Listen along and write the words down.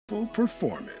successful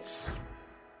performance.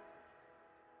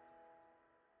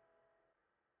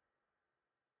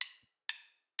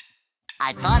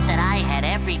 I thought that I had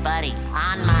everybody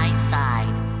on my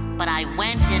side, but I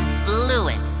went and blew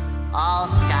it all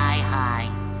sky high.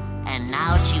 And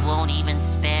now she won't even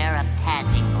spare a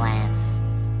passing glance.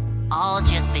 All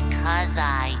just because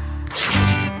I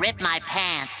ripped my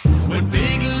pants. When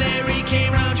Big Larry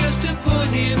came round just to put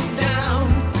him down,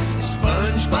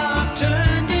 Spongebob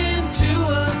turned into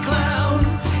a clown.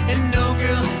 And no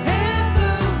girl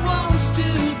ever wants to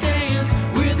dance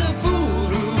with a fool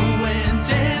who went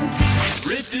and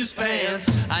ripped his pants.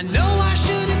 I know I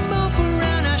shouldn't mope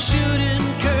around, I shouldn't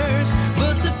curse,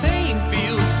 but the pain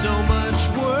feels so much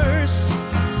worse.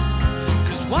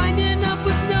 'Cause winding up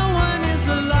with no one is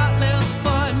a lot less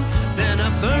fun than a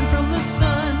burn from the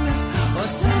sun or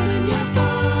selling your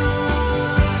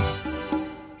bones.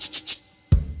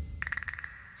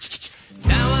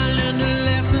 Now I learned a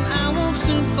lesson I won't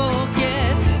soon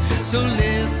forget. So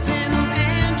listen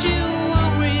and you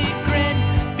won't regret.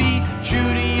 Be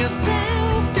true to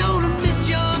yourself, don't miss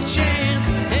your chance,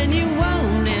 and you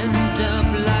won't end up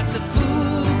like the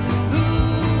fool who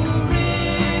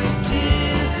ripped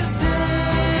his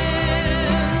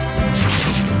pants.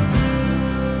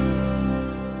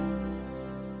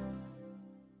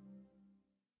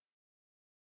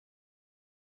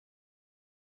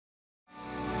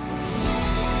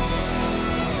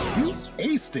 You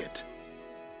aced it!